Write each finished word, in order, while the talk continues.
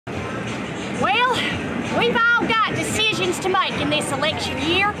Well, we've all got decisions to make in this election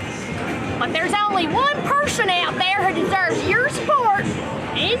year, but there's only one person out there who deserves your support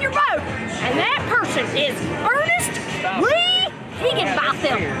and your vote, and that person is Ernest Lee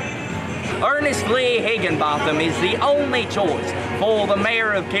Higginbotham. Ernest Lee Higginbotham is the only choice for the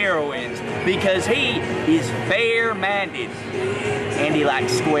mayor of Carowinds because he is fair-minded and he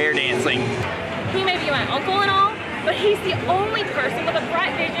likes square dancing. He may be my uncle and all, but he's the only person with a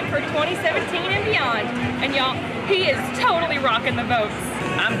bright vision for 2017 and beyond. And y'all, he is totally rocking the votes.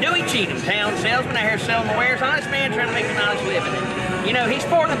 I'm Dewey Cheatham, town salesman out here selling the wares. Honest man trying to make an honest living. You know, he's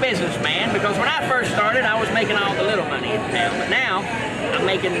for the businessman because when I first started, I was making all the little money in town, but now I'm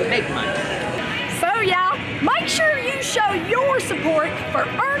making the big money. So y'all, make sure you show your support for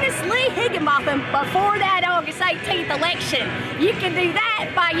Ernest Lee Higginbotham before that August 18th election. You can do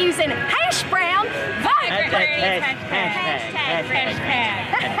that by using #BrownVote.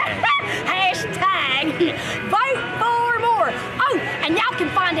 Hashtag vote for more. Oh, and y'all can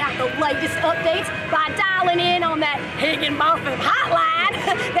find out the latest updates by dialing in on that Higginbotham hotline.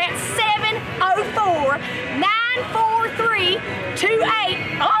 That's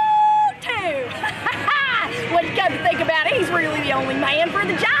 704-943-2802. What you got to think about it, he's really the only man for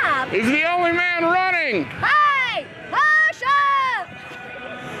the job. He's the only man running. Hey, hush up!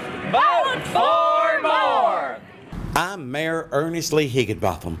 Vote for more! I'm Mayor Ernest Lee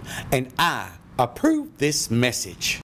Higginbotham, and I approve this message.